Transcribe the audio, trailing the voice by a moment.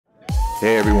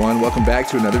Hey everyone, welcome back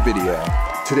to another video.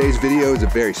 Today's video is a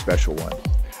very special one.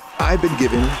 I've been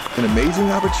given an amazing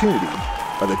opportunity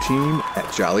by the team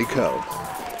at Jolly Co.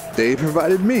 They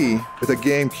provided me with a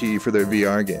game key for their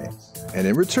VR game, and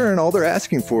in return all they're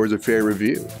asking for is a fair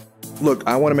review. Look,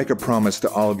 I want to make a promise to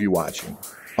all of you watching.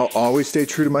 I'll always stay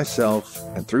true to myself,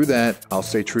 and through that, I'll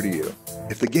stay true to you.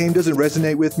 If the game doesn't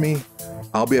resonate with me,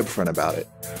 I'll be upfront about it,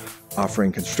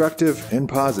 offering constructive and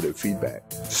positive feedback.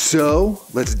 So,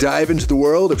 let's dive into the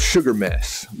world of Sugar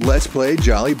Mess. Let's play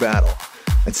Jolly Battle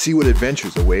and see what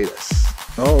adventures await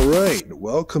us. Alright,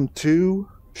 welcome to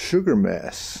Sugar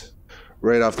Mess.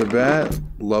 Right off the bat,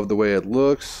 love the way it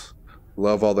looks,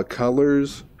 love all the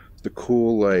colors, the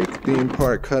cool like theme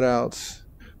park cutouts.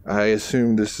 I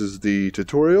assume this is the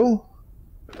tutorial.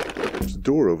 There's a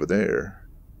door over there.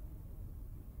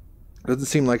 Doesn't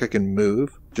seem like I can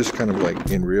move, just kind of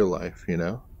like in real life, you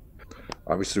know?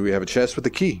 Obviously we have a chest with a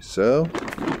key, so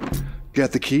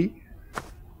got the key.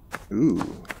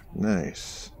 Ooh,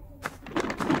 nice.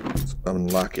 Let's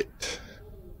unlock it.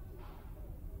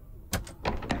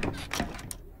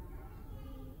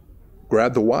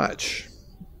 Grab the watch.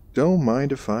 Don't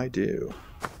mind if I do.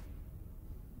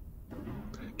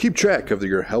 Keep track of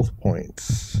your health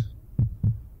points.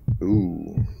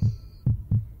 Ooh.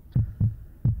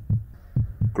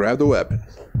 Grab the weapon.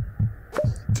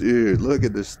 Dude, look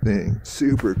at this thing.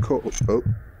 Super cool.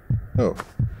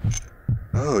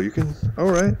 Oh, you can...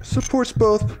 Alright. Supports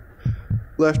both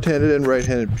left-handed and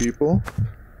right-handed people.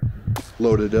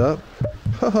 Loaded up.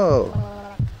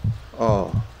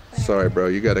 Oh, sorry, bro.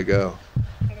 You gotta go.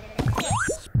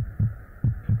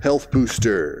 Health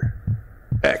booster.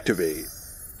 Activate.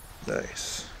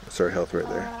 Nice. That's our health right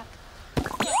there.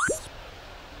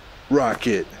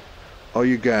 Rocket. All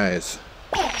you guys.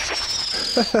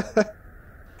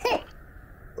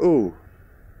 Oh.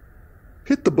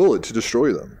 Hit the bullet to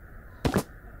destroy them.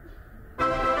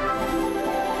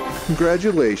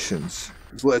 Congratulations.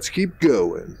 Let's keep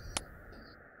going.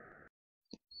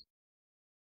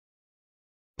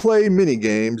 Play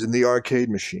mini-games in the arcade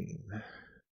machine.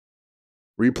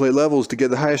 Replay levels to get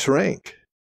the highest rank.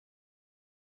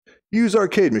 Use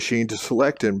arcade machine to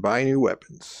select and buy new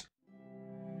weapons.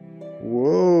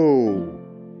 Whoa.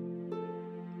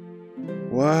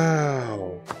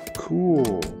 Wow.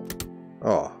 Cool.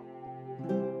 Oh.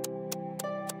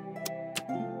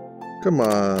 Come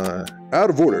on. Out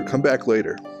of order. Come back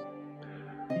later.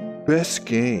 Best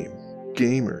game.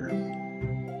 Gamer.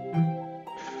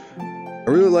 I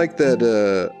really like that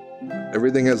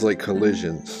everything has like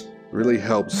collisions. It really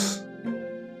helps.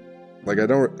 Like I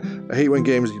hate when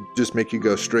games just make you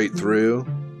go straight through.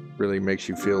 Really makes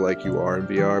you feel like you are in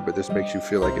VR, but this makes you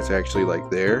feel like it's actually like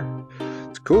there.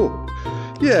 It's cool.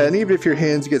 Yeah, and even if your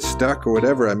hands get stuck or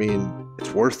whatever, I mean,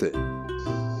 it's worth it.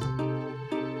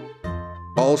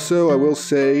 Also, I will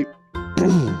say,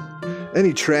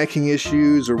 any tracking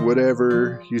issues or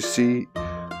whatever you see,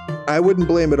 I wouldn't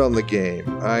blame it on the game.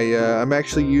 I'm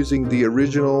actually using the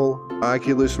original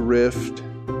Oculus Rift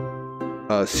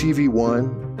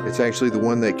CV1. It's actually the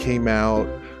one that came out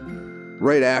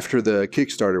right after the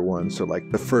Kickstarter one, so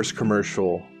like the first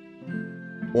commercial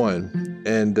one.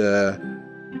 And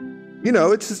you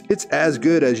know, it's as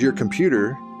good as your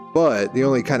computer, but the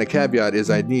only kind of caveat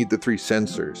is I need the 3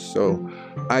 sensors. So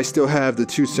I still have the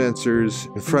 2 sensors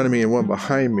in front of me and one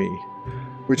behind me,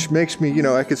 which makes me, you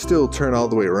know, I could still turn all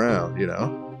the way around, you know,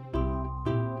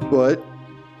 but it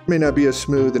may not be as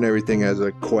smooth and everything as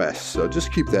a Quest. So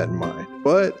just keep that in mind.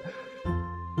 But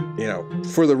you know,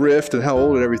 for the Rift and how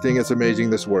old and everything, it's amazing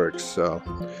this works. So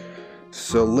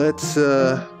let's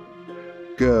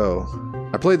go.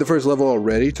 I played the first level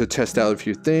already to test out a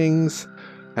few things.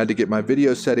 Had to get my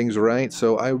video settings right,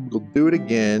 so I will do it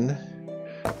again.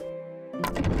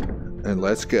 And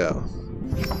let's go.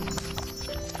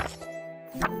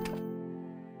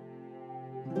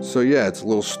 So yeah, it's a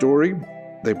little story.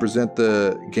 They present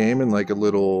the game in like a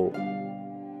little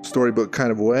storybook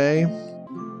kind of way.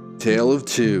 Tale of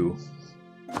Two.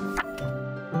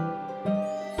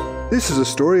 This is a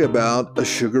story about a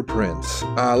sugar prince.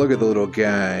 Ah, look at the little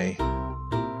guy.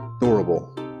 Adorable.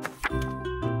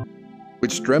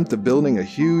 Which dreamt of building a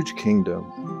huge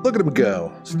kingdom. Look at him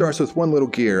go. Starts with one little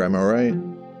gear, am I right?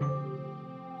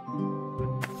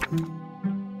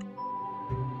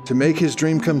 To make his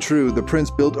dream come true, the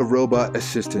prince built a robot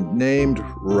assistant named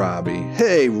Robbie.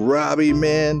 Hey, Robbie,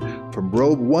 man. From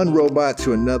one robot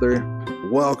to another.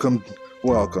 Welcome,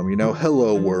 you know,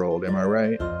 hello world, am I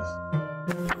right?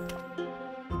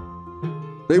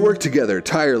 They work together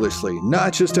tirelessly,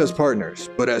 not just as partners,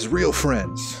 but as real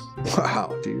friends.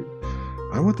 Wow, dude.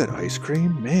 I want that ice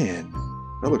cream, man.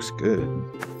 That looks good.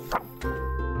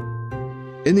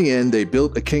 In the end, they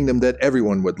built a kingdom that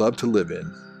everyone would love to live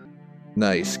in.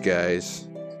 Nice, guys.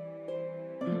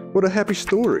 What a happy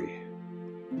story.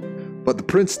 But the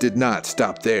prince did not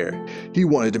stop there. He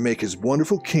wanted to make his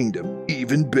wonderful kingdom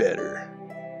even better.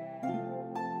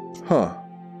 Huh.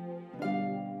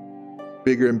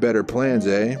 Bigger and better plans,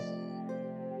 eh?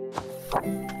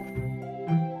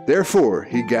 Therefore,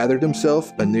 he gathered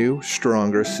himself a new,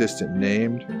 stronger assistant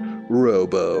named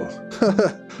Robo.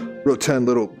 Rotund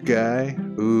little guy.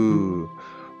 Ooh,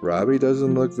 Robbie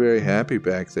doesn't look very happy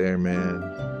back there, man.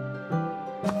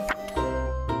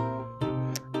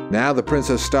 Now the prince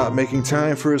has stopped making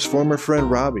time for his former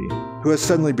friend Robbie, who has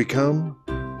suddenly become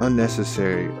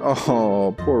unnecessary.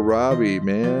 Oh, poor Robbie,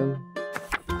 man.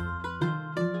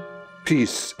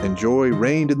 Peace and joy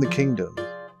reigned in the kingdom.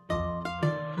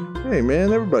 Hey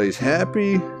man, everybody's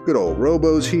happy. Good old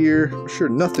Robo's here. I'm sure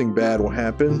nothing bad will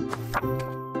happen.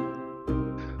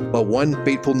 But one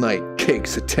fateful night,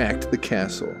 cakes attacked the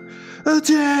castle.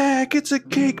 Attack! It's a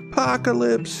cake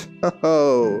apocalypse!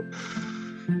 Oh,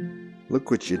 look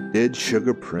what you did,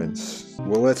 Sugar Prince.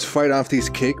 Well, let's fight off these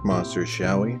cake monsters,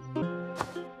 shall we?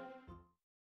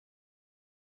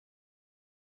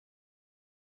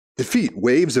 Defeat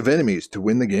waves of enemies to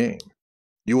win the game.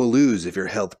 You will lose if your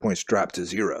health points drop to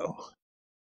 0.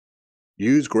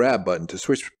 Use grab button to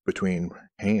switch between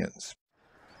hands.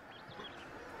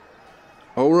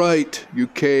 Alright, you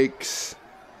cakes.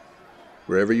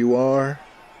 Wherever you are,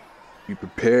 be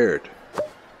prepared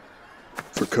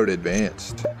for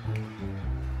Codeadvanced.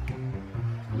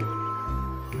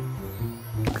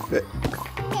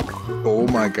 Oh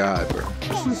my god, bro.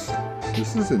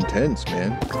 This is intense,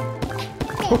 man.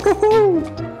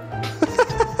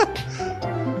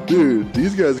 Dude,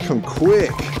 these guys come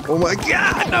quick. Oh my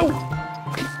god, no!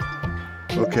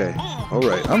 Okay,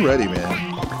 alright, I'm ready, man.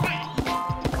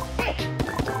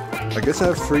 I guess I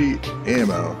have free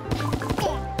ammo.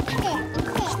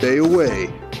 Stay away.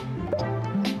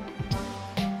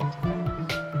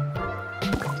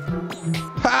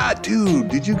 Ha, dude,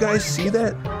 did you guys see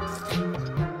that?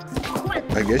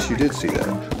 I guess you did see that.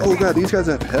 Oh god, these guys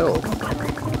have health.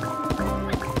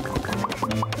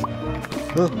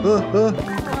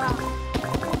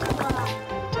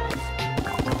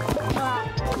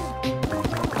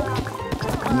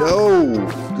 No,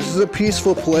 this is a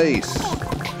peaceful place.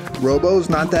 Robo's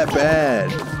not that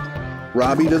bad.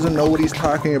 Robbie doesn't know what he's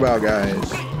talking about,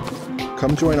 guys.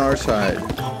 Come join our side.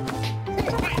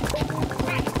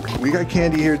 We got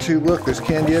candy here too. Look, there's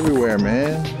candy everywhere,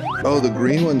 man. Oh, the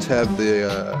green ones have the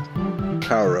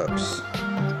power-ups.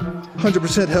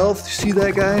 100% health. You see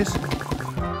that, guys?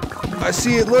 I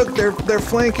see it. Look, they're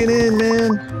flanking in,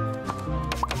 man.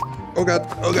 Oh god.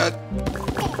 Oh god.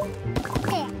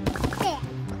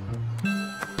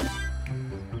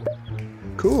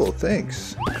 Cool,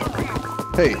 thanks.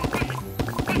 Hey,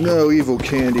 no evil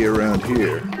candy around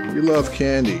here. We love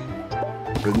candy,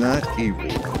 but not evil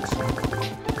ones.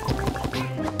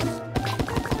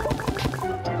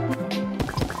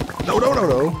 No.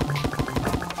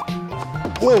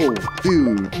 Whoa,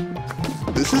 dude.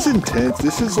 This is intense.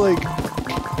 This is like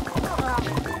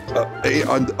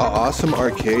an awesome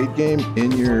arcade game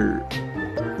in your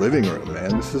living room,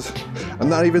 man. This is... I'm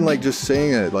not even like just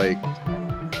saying it like...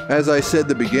 As I said at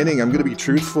the beginning, I'm gonna be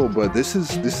truthful, but this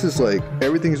is like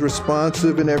everything's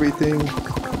responsive and everything.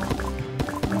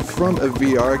 From a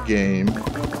VR game,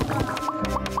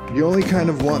 you only kind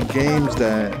of want games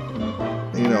that,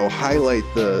 you know, highlight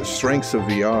the strengths of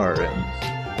VR,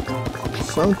 and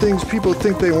some things people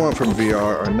think they want from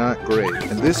VR are not great,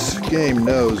 and this game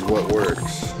knows what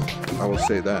works. I will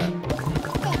say that.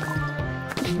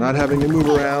 Not having to move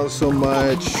around so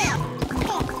much.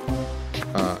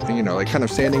 You know, like kind of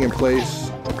standing in place.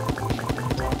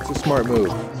 It's a smart move.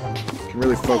 You can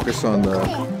really focus on the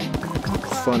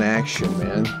fun action,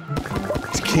 man.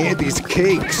 These candies,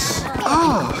 cakes.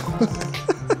 Ah!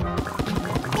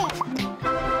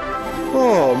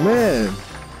 Oh, man.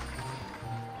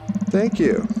 Thank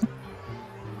you.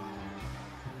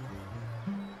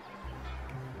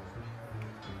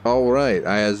 Alright,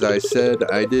 as I said,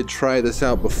 I did try this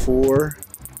out before.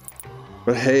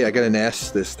 But hey, I got an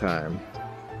S this time.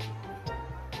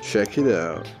 Check it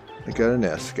out. I got an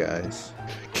S, guys.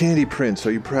 Candy Prince,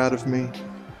 are you proud of me?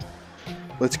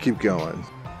 Let's keep going.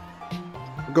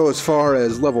 I'll go as far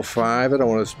as level 5. I don't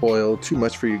want to spoil too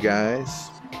much for you guys.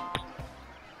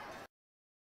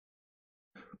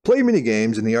 Play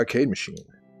minigames in the arcade machine.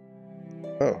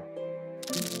 Oh.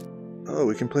 Oh,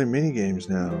 we can play minigames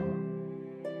now.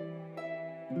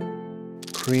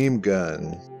 Cream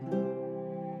gun.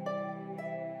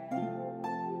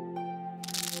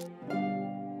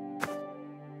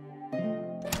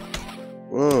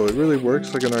 Whoa, it really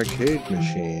works like an arcade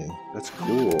machine. That's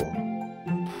cool.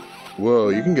 Whoa,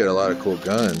 you can get a lot of cool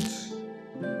guns.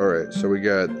 Alright, so we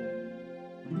got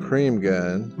cream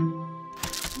gun.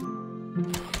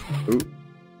 Ooh.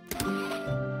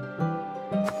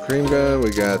 Cream gun,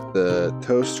 we got the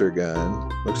toaster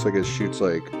gun. Looks like it shoots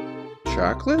like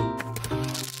chocolate?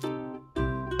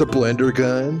 The blender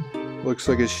gun. Looks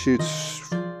like it shoots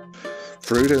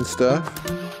fruit and stuff.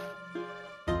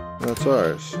 That's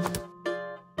ours.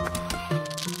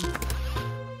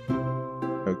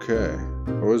 Okay.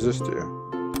 What does this do?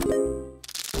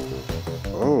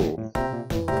 Oh.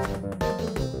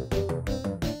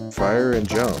 Fire and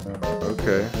jump.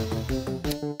 Okay.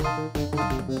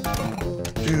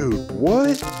 Dude,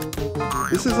 what?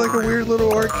 This is like a weird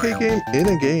little arcade game in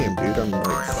a game, dude. I'm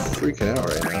like freaking out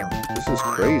right now. This is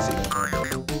crazy.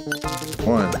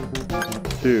 1,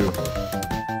 2.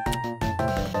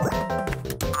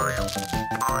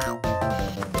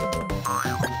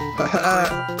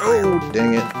 Oh,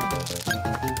 dang it.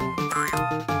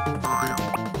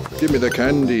 Give me the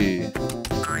candy.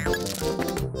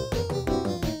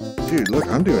 Dude, look,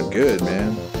 I'm doing good,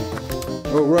 man.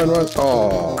 Oh, run, run.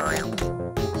 Oh.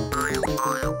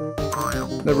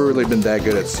 Never really been that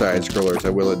good at side scrollers, I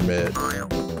will admit.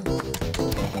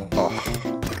 Oh.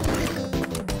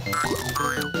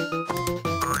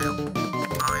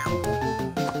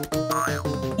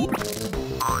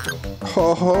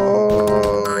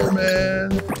 Oh, man.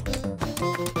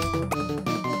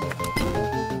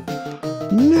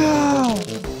 No!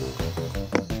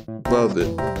 Loved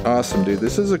it. Awesome, dude.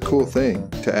 This is a cool thing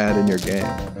to add in your game.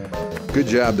 Good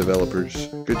job, developers.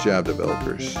 Good job,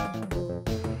 developers.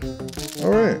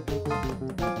 Alright.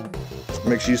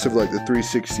 Makes use of like the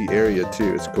 360 area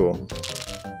too. It's cool.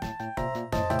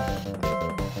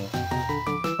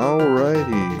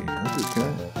 Alrighty.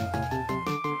 Okay.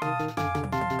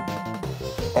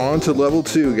 On to level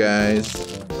 2, guys.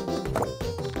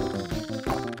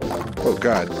 Oh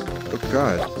god. Oh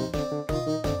god.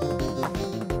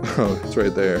 Oh, it's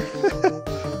right there.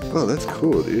 Oh, that's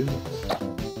cool, dude.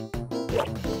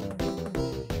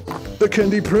 The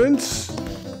Candy Prince.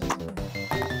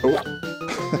 Oh.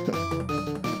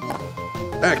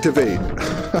 Activate.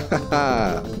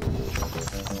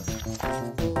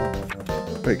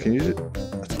 Wait, can you?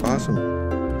 That's awesome.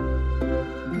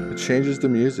 It changes the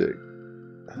music.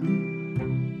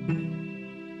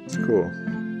 It's cool.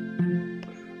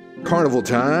 Carnival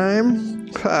time.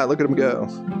 Ha! Look at him go.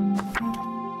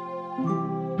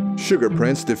 Sugar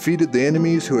Prince defeated the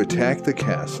enemies who attacked the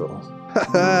castle. Ha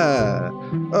ha!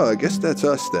 Oh, I guess that's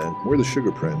us then. We're the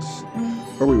Sugar Prince.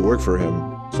 Or we work for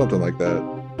him. Something like that.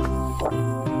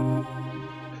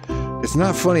 It's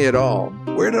not funny at all.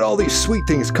 Where did all these sweet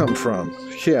things come from?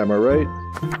 Yeah, am I right?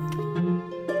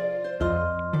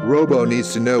 Robo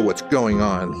needs to know what's going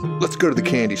on. Let's go to the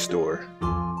candy store.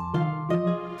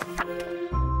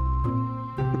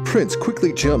 The prince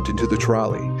quickly jumped into the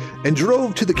trolley and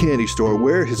drove to the candy store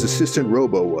where his assistant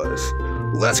Robo was.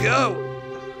 Let's go!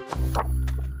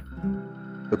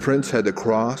 The prince had to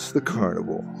cross the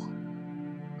carnival.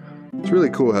 It's really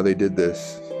cool how they did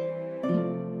this.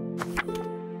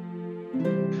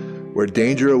 Where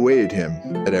danger awaited him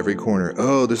at every corner.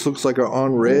 Oh, this looks like our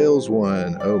on rails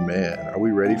one. Oh man, are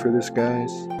we ready for this,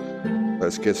 guys?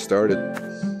 Let's get started.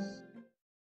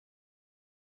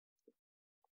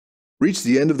 Reach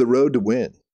the end of the road to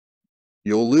win.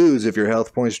 You'll lose if your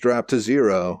health points drop to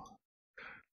 0.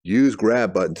 Use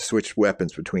grab button to switch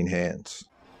weapons between hands.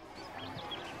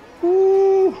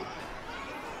 Woo!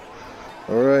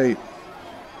 Alright.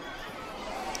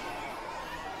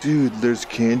 Dude, there's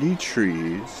candy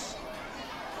trees.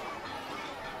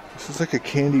 This is like a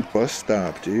candy bus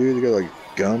stop, dude. You got like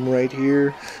gum right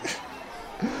here.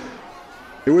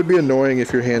 It would be annoying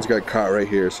if your hands got caught right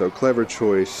here, so clever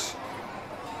choice.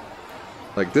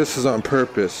 Like this is on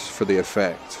purpose for the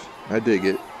effect. I dig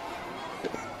it.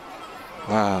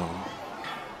 Wow.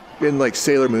 Getting like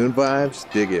Sailor Moon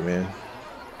vibes. Dig it, man.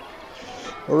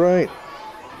 Alright.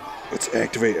 Let's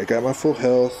activate. I got my full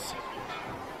health.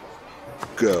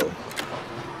 Go.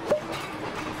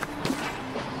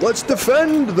 Let's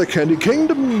defend the Candy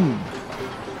Kingdom!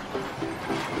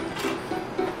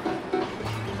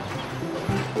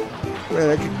 Man,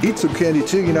 I could eat some candy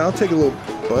too, you know, I'll take a little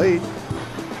bite.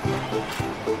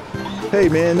 Hey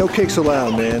man, no cakes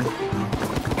allowed, man.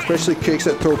 Especially cakes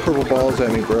that throw purple balls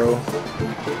at me, bro.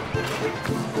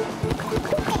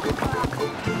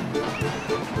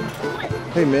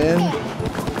 Hey man.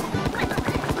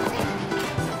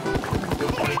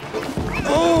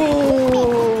 Oh!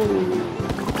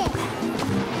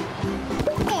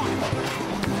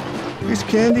 These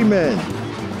candy men.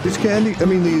 These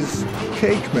these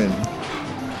cake men,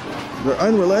 they're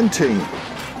unrelenting.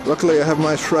 Luckily I have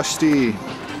my trusty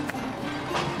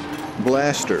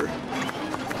blaster.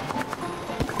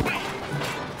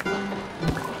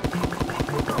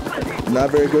 Not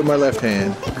very good with my left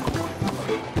hand.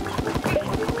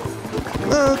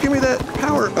 Oh, give me that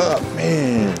power up,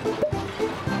 man.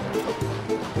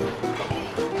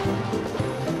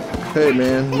 Hey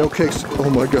man, no cakes. Oh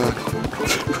my god.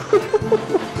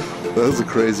 That was a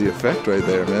crazy effect right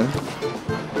there, man.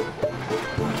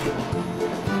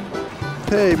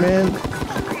 Hey man.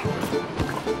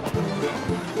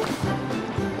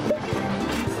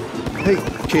 Hey,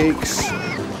 cakes.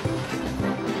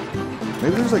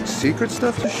 Maybe there's like secret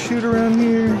stuff to shoot around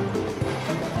here.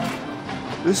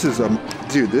 This is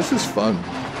dude, this is fun.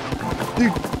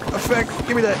 Dude, effect,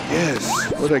 give me that.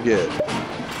 Yes. What'd I get?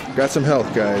 Got some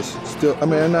health, guys. Still, I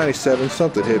mean, I'm 97.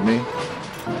 Something hit me.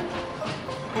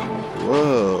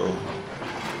 Whoa.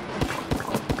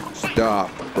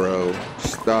 Stop, bro.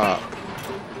 Stop.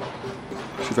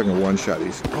 See if I can one-shot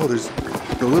these. Oh, there's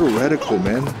the little reticle,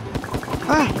 man.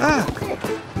 Ah, ah.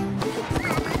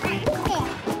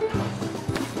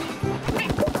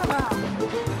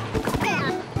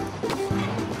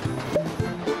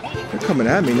 Coming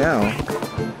at me now.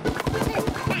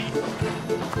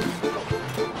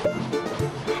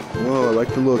 Whoa, I like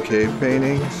the little cave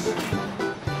paintings.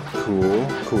 Cool,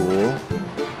 cool.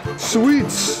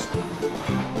 Sweets!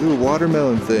 Little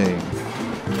watermelon thing.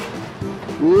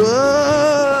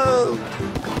 Whoa!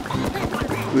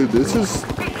 Dude, this is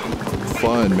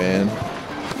fun, man.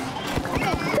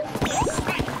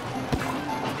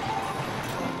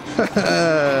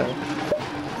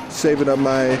 Saving up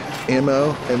my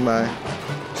ammo and my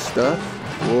stuff.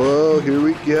 Whoa, here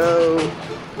we go.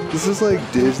 This is like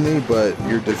Disney, but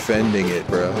you're defending it,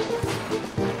 bro.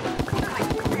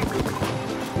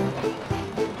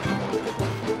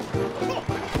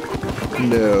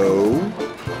 No.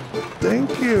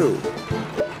 Thank you.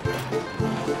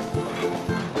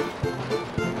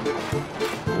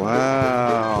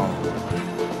 Wow.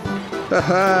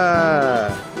 Haha.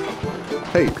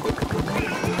 Hey.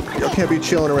 Y'all can't be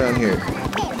chilling around here.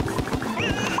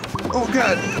 Oh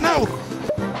god, no!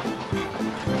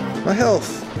 My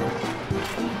health.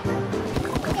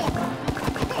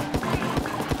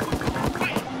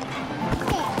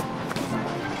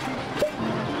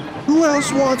 Who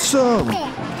else wants some?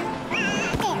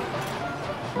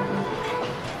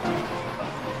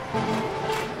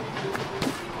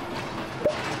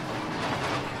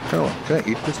 Come on, can I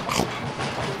eat this?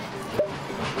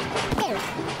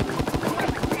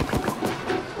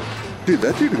 Dude,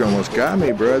 that dude almost got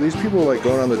me, bro. These people like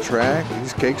going on the track.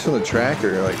 These cakes on the track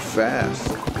are like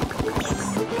fast.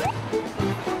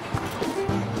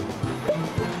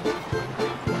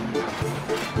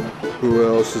 Who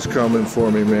else is coming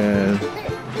for me, man?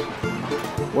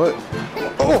 What?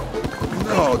 Oh!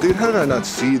 No, dude, how did I not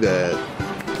see that?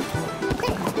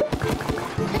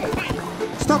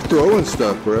 Stop throwing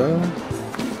stuff, bro.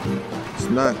 It's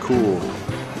not cool.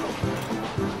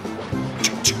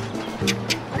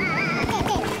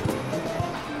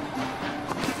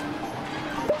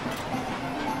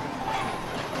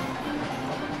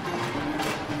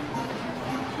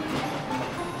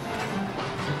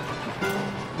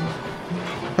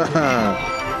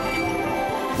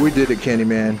 We did it,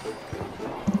 Candyman.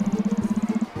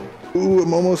 Ooh,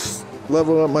 I'm almost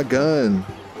leveling up my gun.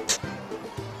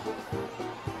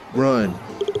 Run,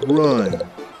 run,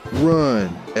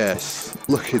 run. S.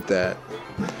 Look at that.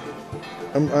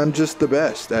 I'm just the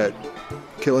best at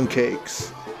killing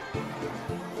cakes.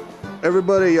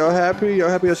 Everybody, y'all happy? Y'all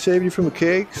happy I saved you from the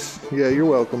cakes? Yeah, you're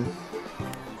welcome.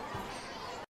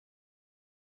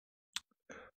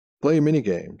 Play mini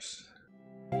games.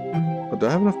 Oh, do I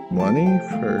have enough money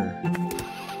for...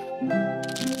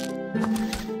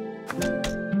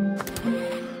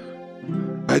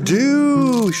 I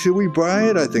do! Should we buy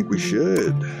it? I think we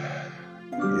should.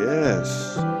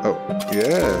 Yes. Oh,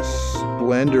 yes.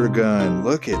 Blender gun.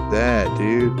 Look at that,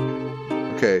 dude.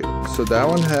 Okay, so that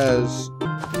one has...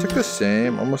 It's like the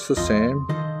same, almost the same.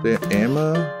 The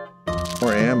ammo?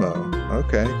 More ammo.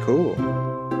 Okay, cool.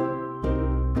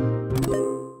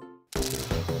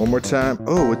 One more time.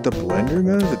 Oh, with the blender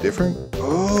gun is a different...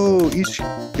 Oh, each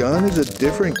gun is a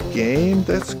different game?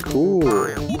 That's cool.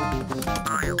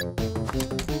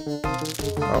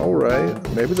 Alright.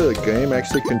 Maybe the game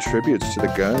actually contributes to the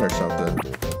gun or something.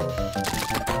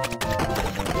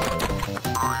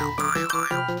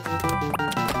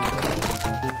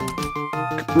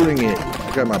 Bring it.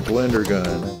 I got my blender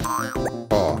gun.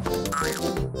 Oh.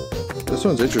 This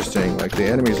one's interesting. Like, the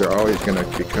enemies are always gonna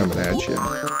be coming at you.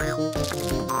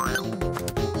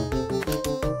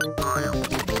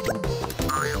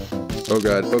 Oh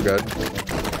god, oh god.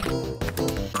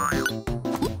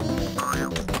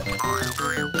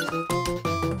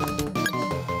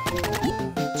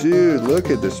 Dude, look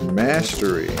at this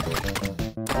mastery.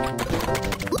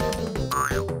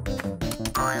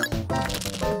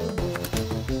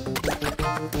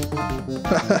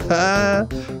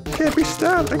 Can't be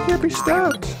stopped. I can't be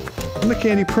stopped. I'm the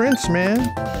Candy Prince,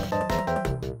 man.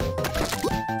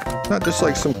 Not just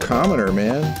like some commoner,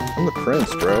 man. I'm the prince,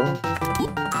 bro.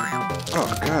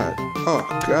 Oh god. Oh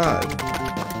god.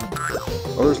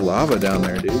 Oh, there's lava down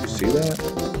there, dude. You see that?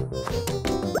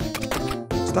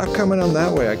 Stop coming on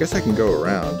that way. I guess I can go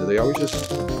around. Do they always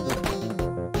just...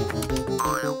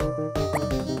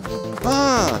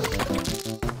 Ah!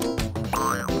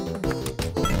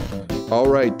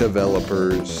 Alright,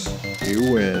 developers.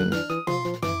 You win.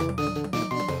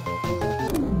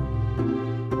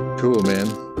 Cool, man.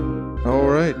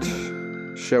 Alright.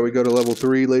 Shall we go to level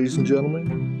 3, ladies and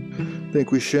gentlemen?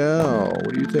 Think we shall.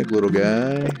 What do you think, little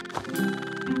guy?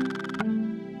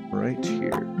 Right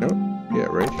here. Nope. Yeah,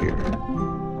 right here.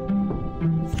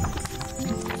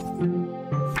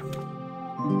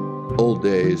 Old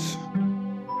days.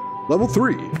 Level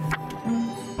 3.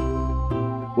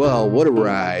 Well, what a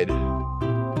ride.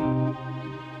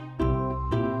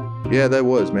 Yeah, that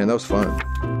was, man. That was fun.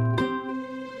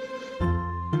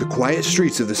 The quiet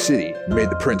streets of the city made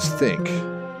the prince think.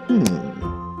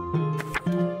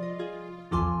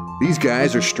 These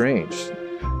guys are strange.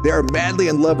 They are madly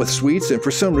in love with sweets, and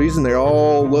for some reason they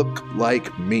all look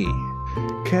like me.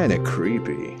 Kinda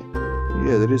creepy.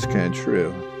 Yeah, that is kinda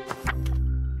true.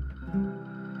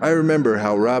 I remember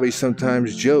how Robbie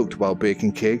sometimes joked while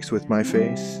baking cakes with my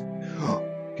face.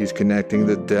 He's connecting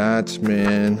the dots,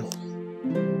 man.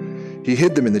 He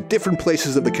hid them in the different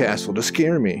places of the castle to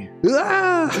scare me.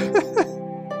 Ah!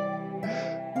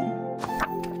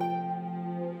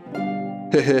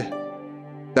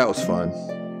 That was fun.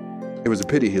 It was a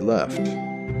pity he left.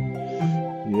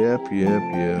 Yep.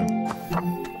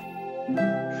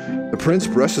 The prince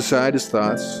brushed aside his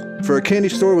thoughts, for a candy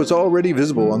store was already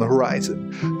visible on the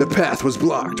horizon. The path was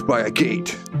blocked by a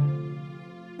gate.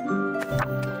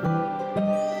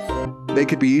 They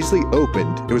could be easily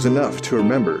opened. It was enough to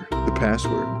remember the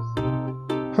password.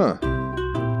 Huh.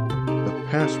 The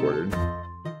password.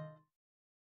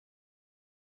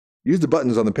 Use the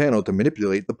buttons on the panel to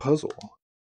manipulate the puzzle.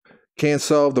 Can't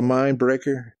solve the mind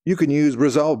breaker? You can use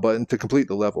Resolve button to complete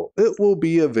the level. It will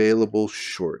be available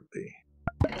shortly.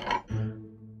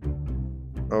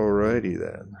 Alrighty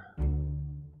then.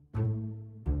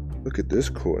 Look at this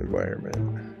cool environment.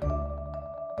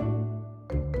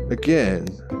 Again,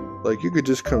 like you could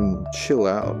just come chill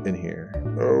out in here.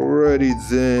 Alrighty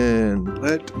then.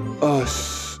 Let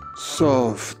us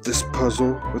solve this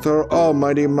puzzle with our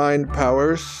almighty mind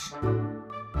powers.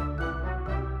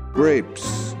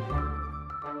 Grapes.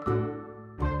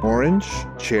 Orange,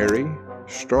 cherry,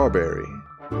 strawberry.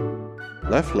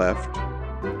 Left, left.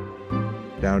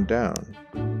 Down, down.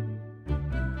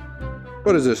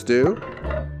 What does this do?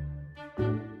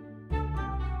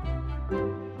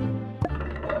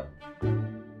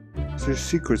 There's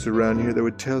secrets around here that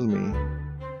would tell me.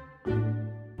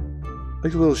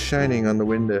 Like a little shining on the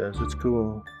windows. It's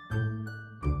cool.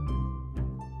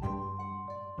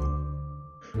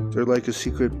 Is there like a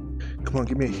secret? Come on,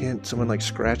 give me a hint. Someone like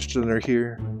scratched under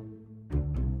here.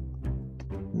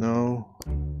 No.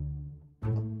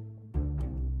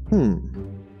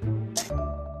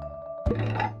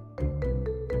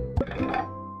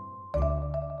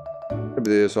 Maybe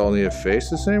they just all need a face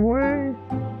the same way?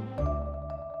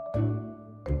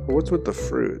 But what's with the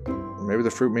fruit? Maybe the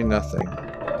fruit mean nothing.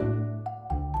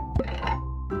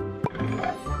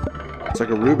 It's like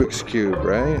a Rubik's Cube,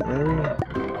 right? Maybe?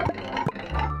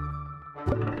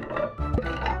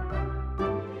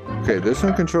 Okay, this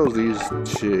one controls these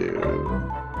two.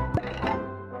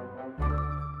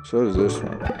 So does this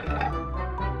one.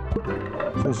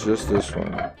 This one's just this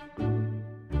one.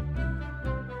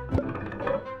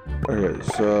 Okay,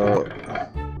 so...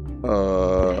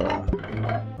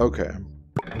 okay.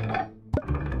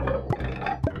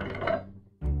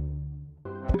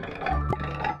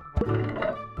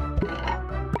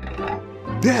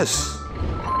 Yes!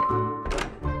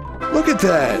 Look at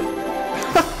that!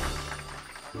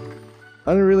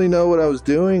 I didn't really know what I was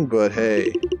doing, but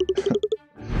hey.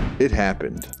 It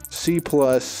happened. C+,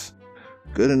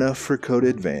 good enough for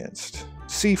Codeadvanced.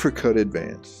 C for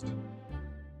Codeadvanced.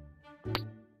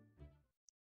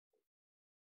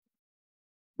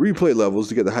 Replay levels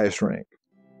to get the highest rank.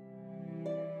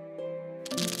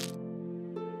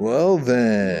 Well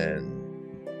then,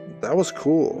 that was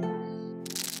cool.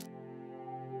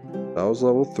 That was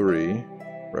level 3,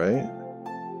 right?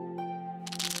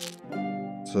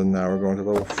 So now we're going to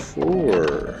level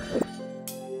 4.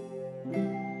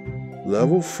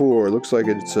 Level 4 looks like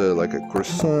it's like a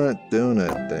croissant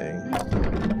donut thing.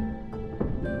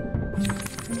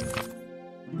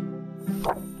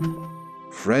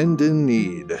 Friend in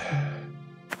need.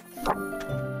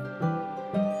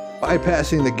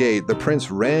 Bypassing the gate, the prince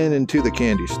ran into the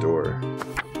candy store.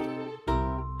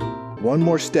 One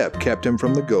more step kept him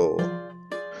from the goal.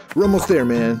 We're almost there,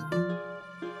 man.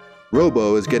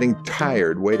 Robo is getting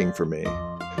tired waiting for me.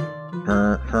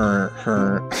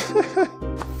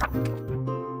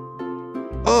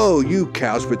 Oh, you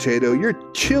couch potato, you're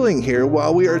chilling here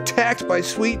while we are attacked by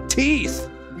sweet teeth.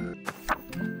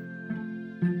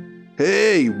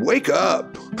 Hey, wake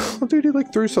up! Oh, dude, he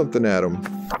like threw something at him.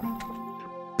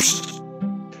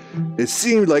 It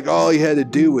seemed like all he had to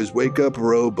do was wake up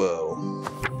Robo.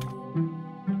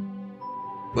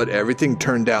 But everything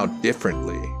turned out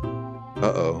differently.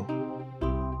 Uh-oh.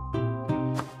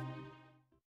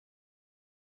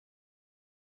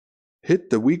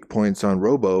 Hit the weak points on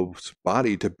Robo's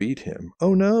body to beat him.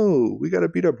 Oh no, we gotta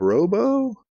beat up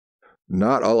Robo?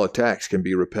 Not all attacks can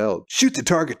be repelled. Shoot the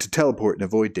target to teleport and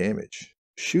avoid damage.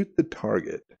 Shoot the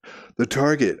target. The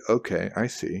target, okay, I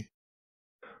see.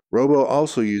 Robo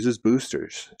also uses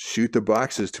boosters. Shoot the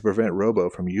boxes to prevent Robo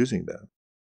from using them.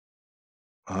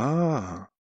 Ah.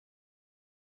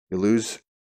 You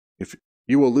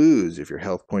will lose if your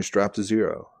health points drop to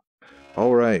 0.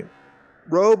 Alright.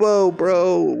 Robo,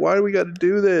 bro, why do we gotta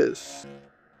do this?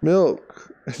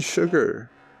 Milk and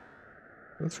sugar.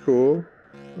 That's cool.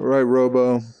 Alright,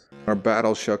 Robo. Our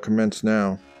battle shall commence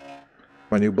now.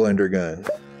 My new blender gun.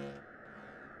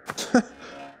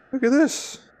 Look at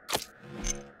this.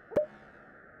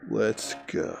 Let's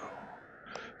go.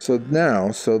 So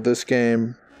this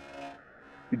game,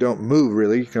 you don't move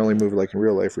really. You can only move like in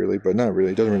real life really, but not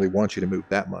really. It doesn't really want you to move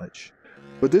that much.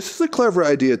 But this is a clever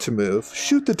idea to move.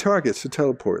 Shoot the targets to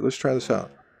teleport. Let's try this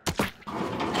out.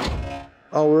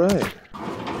 Alright.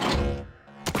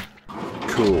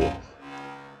 Cool.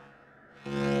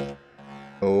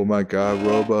 Oh my god,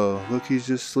 Robo. Look, he's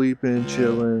just sleeping,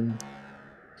 chilling.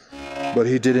 But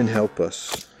he didn't help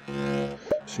us.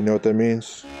 So you know what that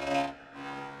means?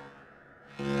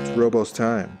 It's Robo's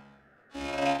time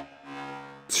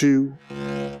to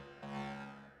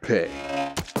pay.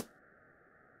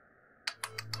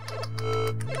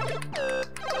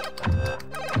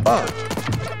 Ah!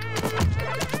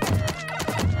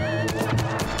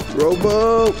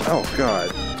 Robo! Oh god.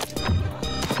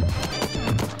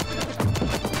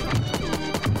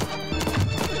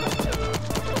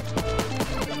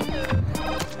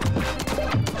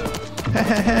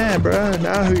 Hahaha, bro.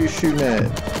 Now who you shooting at?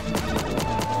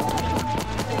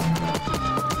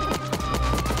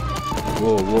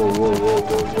 Whoa, whoa, whoa, whoa,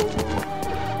 whoa, whoa, whoa.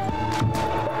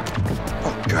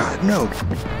 Oh god, no.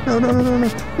 No, no, no, no, no.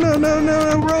 No, no,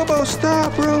 no, no, Robo,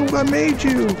 stop, bro. I made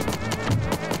you.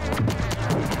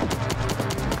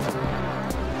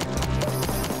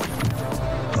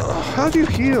 How'd you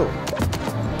heal?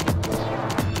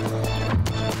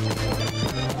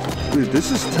 Dude,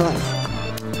 this is tough.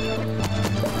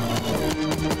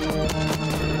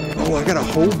 Oh, I gotta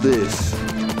hold this.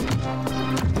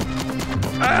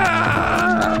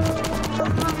 Ah!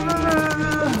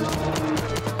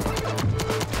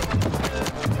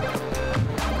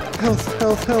 Health,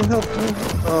 health, health, health,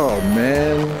 health. Oh,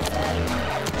 man.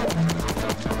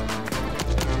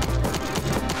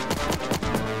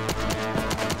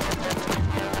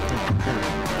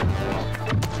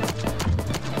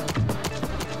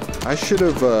 I should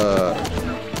have,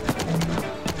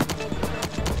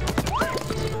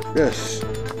 yes.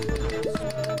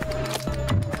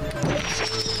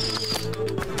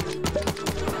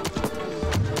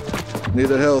 Need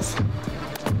the health.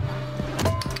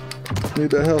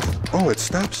 Need the health. Oh, it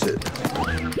stops it.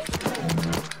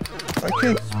 I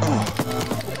can't. Oh.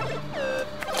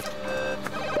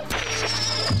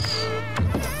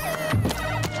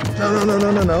 No, no, no,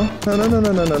 no, no, no. No, no, no,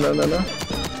 no, no, no, no, no, no.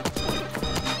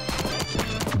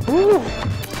 Ooh.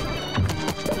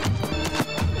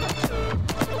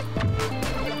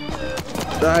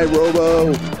 Die,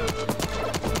 Robo!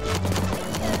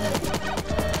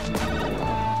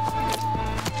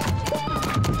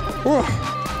 Oh.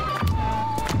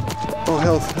 Oh,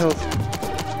 health, health.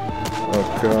 Oh,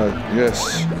 God, yes.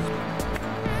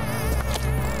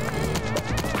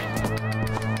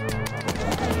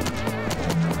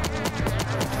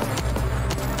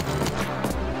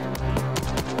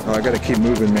 Oh, I gotta keep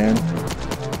moving, man.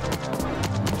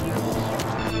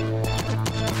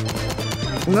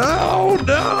 No,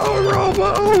 no,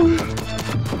 Robo!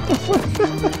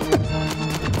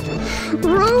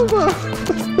 Robo!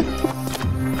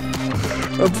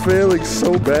 I'm failing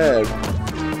so bad.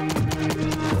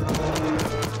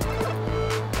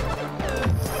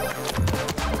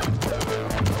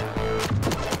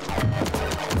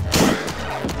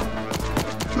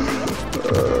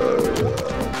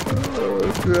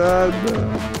 God, no.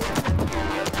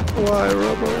 Why,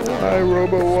 Robo? Why,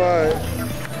 Robo? Why?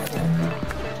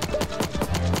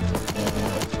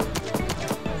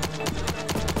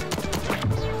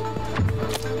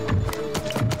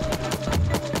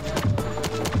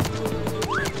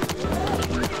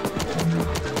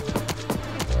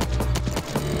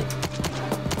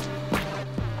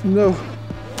 No,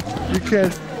 you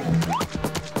can't.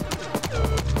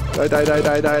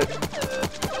 Die.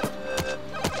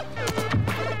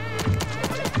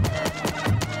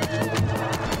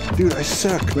 Dude, I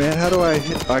suck, man. How do I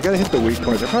hit? I gotta hit the weak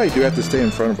points. I probably do have to stay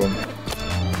in front of him.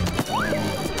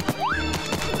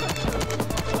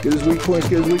 Get his weak points,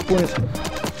 get his weak points.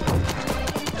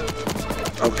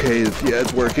 Okay, yeah,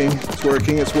 it's working. It's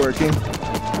working, it's working.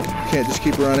 Can't just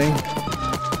keep running.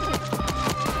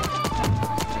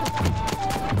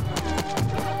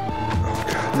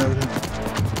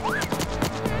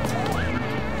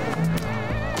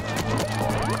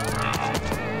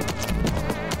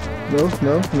 Oh,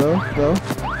 God, no. No.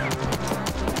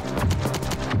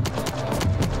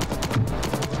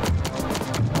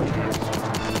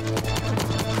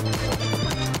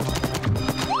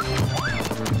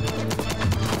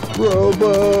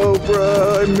 Robo,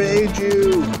 bro, I made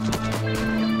you.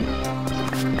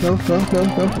 No.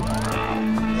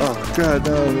 Oh, God,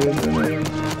 no.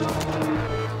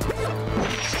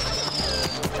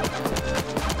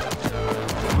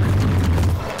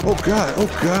 Oh,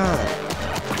 God.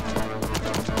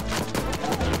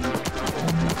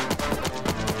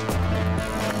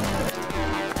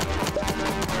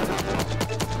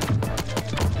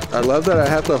 I love that I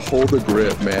have to hold the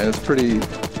grip, man. It's pretty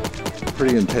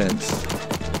intense.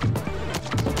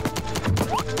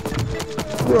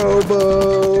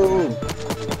 Robo!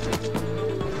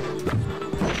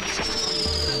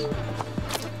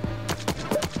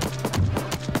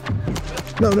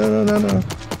 No,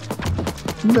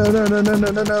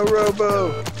 Robo!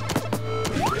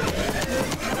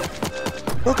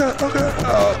 Okay.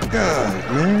 Oh, God,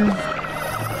 man.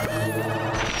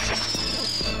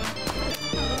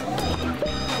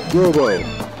 Robo!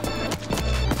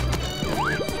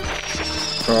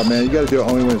 Oh man, you gotta do it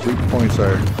only when his weak points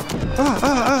are.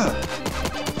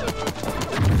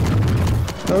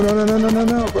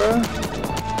 No, bruh.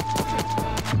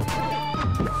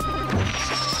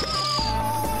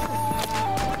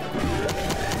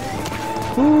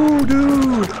 Ooh,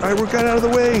 dude! I got out of the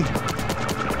way!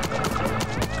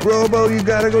 Robo, you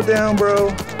gotta go down,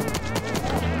 bro!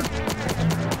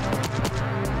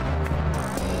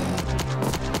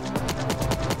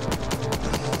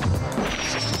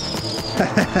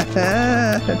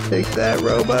 Take that,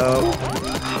 Robo.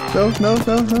 No.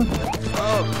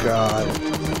 Oh, God.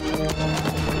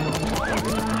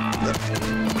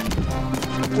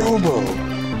 Robo.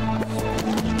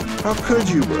 How could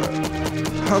you, bro?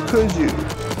 How could you?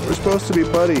 We're supposed to be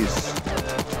buddies.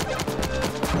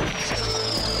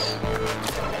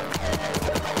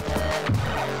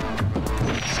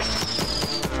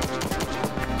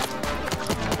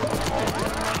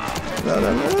 No.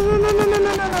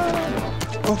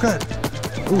 Oh, God.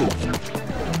 Ooh.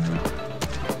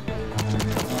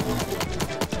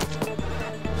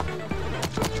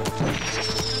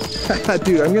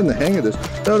 Dude, I'm getting the hang of this.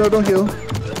 No, don't heal.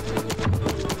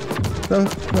 No.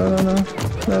 No.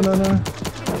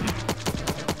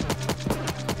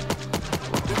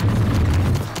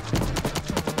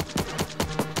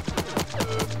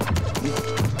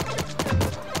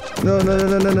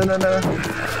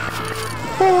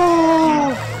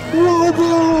 Oh,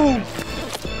 Robo!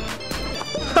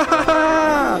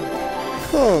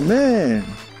 Oh man,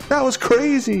 that was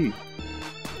crazy.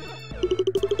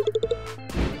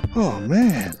 Oh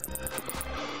man,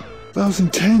 that was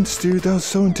intense, dude. That was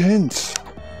so intense.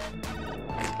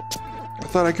 I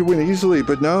thought I could win easily,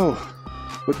 but no.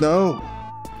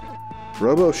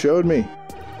 Robo showed me.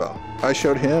 Well, I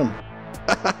showed him.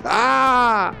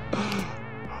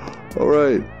 All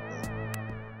right.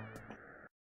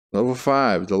 Level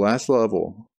 5, the last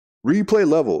level. Replay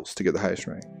levels to get the highest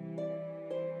rank.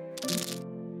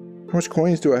 How much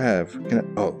coins do I have?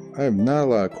 I have not a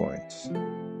lot of coins.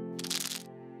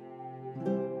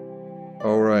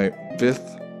 Alright,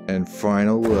 5th and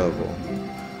final level.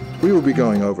 We will be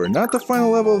going over not the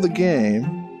final level of the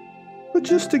game, but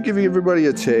just to give everybody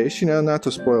a taste, not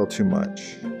to spoil too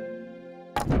much.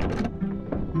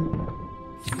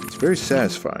 It's very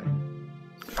satisfying.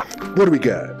 What do we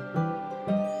got?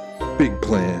 Big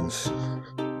plans.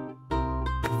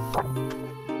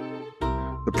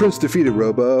 prince defeated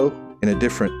Robo in a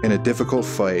difficult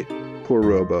fight. Poor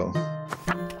Robo.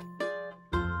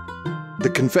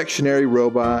 The confectioner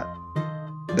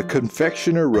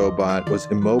robot was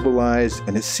immobilized,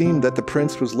 and it seemed that the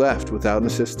prince was left without an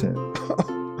assistant.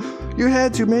 You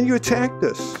had to, man. You attacked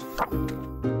us.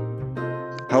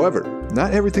 However,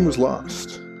 not everything was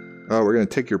lost. Oh, we're gonna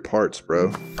take your parts,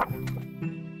 bro.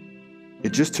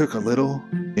 It just took a little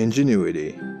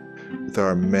ingenuity with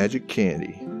our magic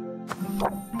candy.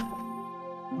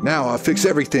 Now I'll fix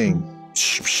everything.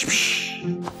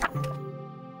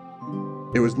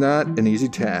 It was not an easy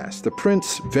task. The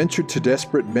prince ventured to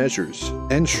desperate measures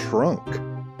and shrunk.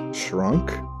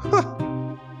 Shrunk? Huh.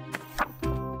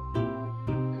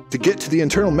 To get to the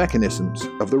internal mechanisms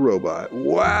of the robot.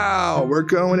 Wow, we're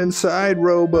going inside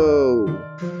Robo.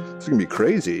 This is gonna be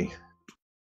crazy.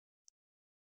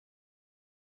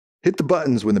 Hit the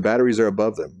buttons when the batteries are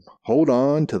above them. Hold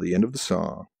on till the end of the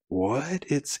song. What?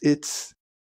 It's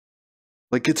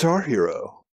like Guitar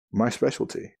Hero, my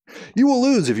specialty. You will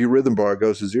lose if your rhythm bar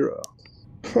goes to 0.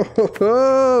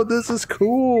 Oh, this is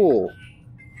cool.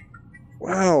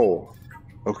 Wow.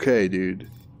 Okay, dude.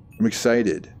 I'm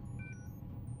excited.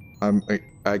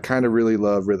 I kind of really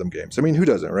love rhythm games. I mean, who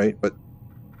doesn't, right? But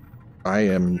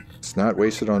it's not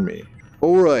wasted on me.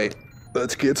 All right,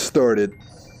 let's get started.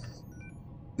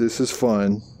 This is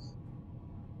fun.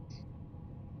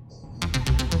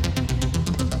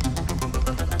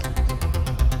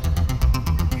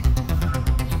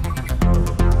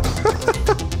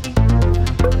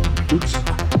 Oops.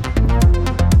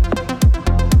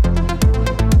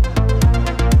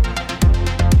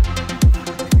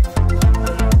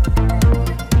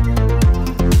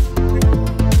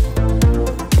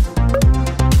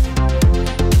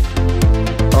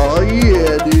 Oh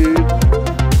yeah, dude.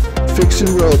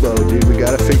 Fixing Robo, dude. We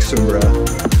gotta fix him, bruh.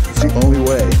 It's the only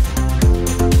way.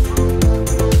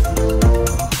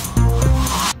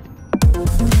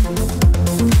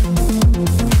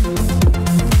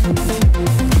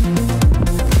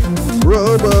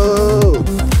 Robo!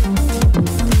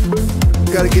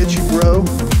 Gotta get you, bro.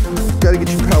 Gotta get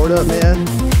you powered up, man.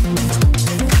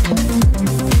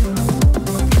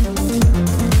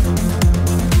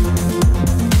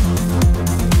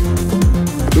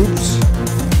 Oops.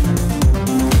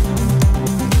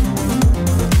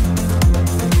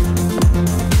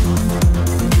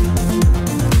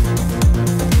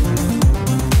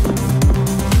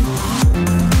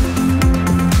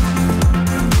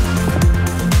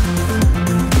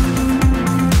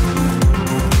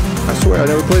 I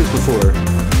never played this before.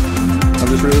 I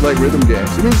just really like rhythm games.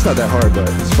 I mean, it's not that hard, but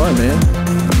it's fun, man.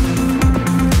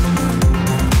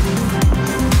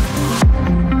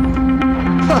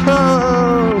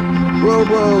 Ho-ho!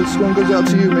 Robo, this one goes out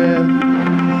to you, man.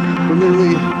 We're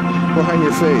literally behind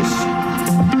your face.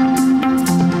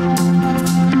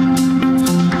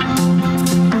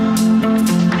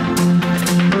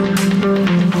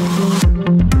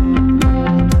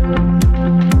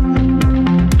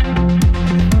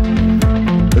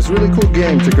 Really cool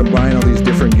game to combine all these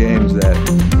different games that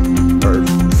are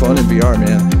fun in VR,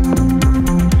 man.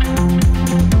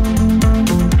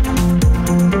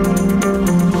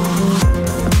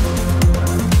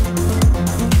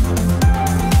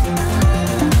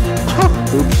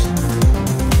 Oops.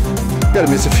 Gotta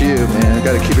miss a few, man.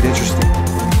 Gotta keep it interesting.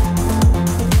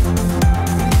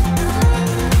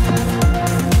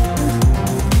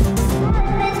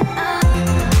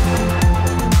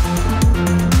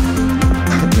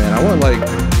 I want like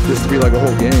this to be like a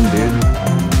whole game, dude.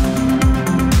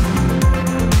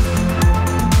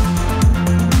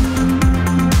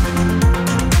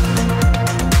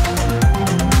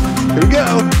 Here we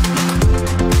go.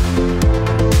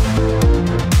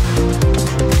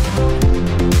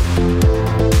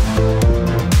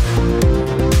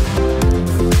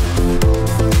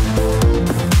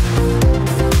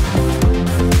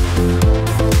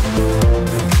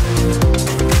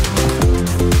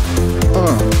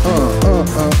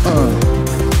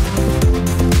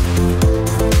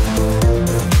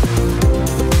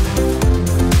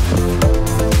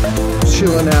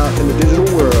 Chilling out in the digital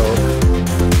world,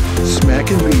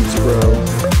 smacking beats, bro.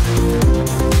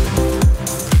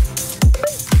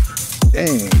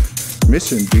 Dang,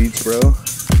 missing beats, bro.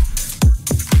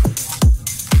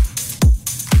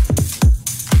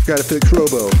 Gotta fix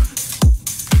Robo.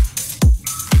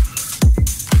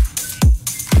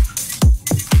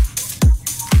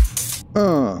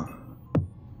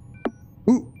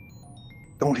 Ooh,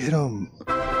 don't hit him.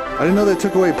 I didn't know that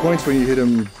took away points when you hit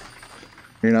him.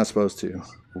 You're not supposed to.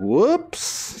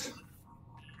 Whoops.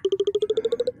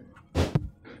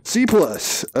 C+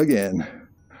 again.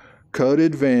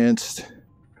 Codeadvanced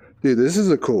Dude, this is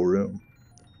a cool room.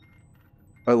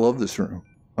 I love this room.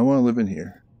 I want to live in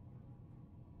here.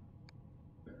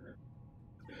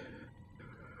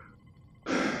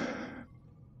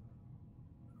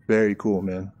 Very cool,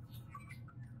 man.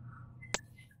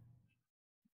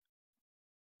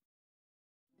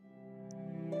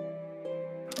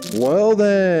 Well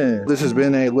then, this has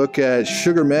been a look at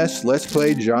Sugar Mess Let's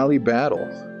Play Jolly Battle.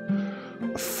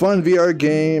 A fun VR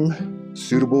game,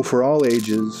 suitable for all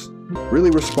ages,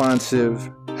 really responsive,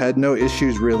 had no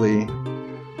issues really.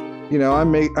 You know,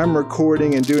 I'm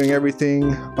recording and doing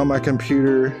everything on my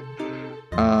computer.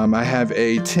 I have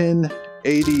a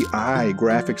 1080i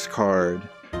graphics card,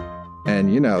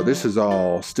 and you know, this is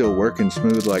all still working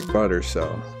smooth like butter,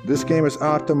 so this game is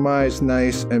optimized,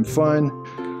 nice and fun.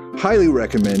 Highly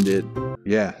recommended.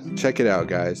 Yeah, check it out,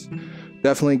 guys.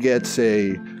 Definitely gets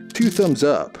a 2 thumbs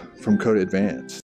up from Codeadvanced.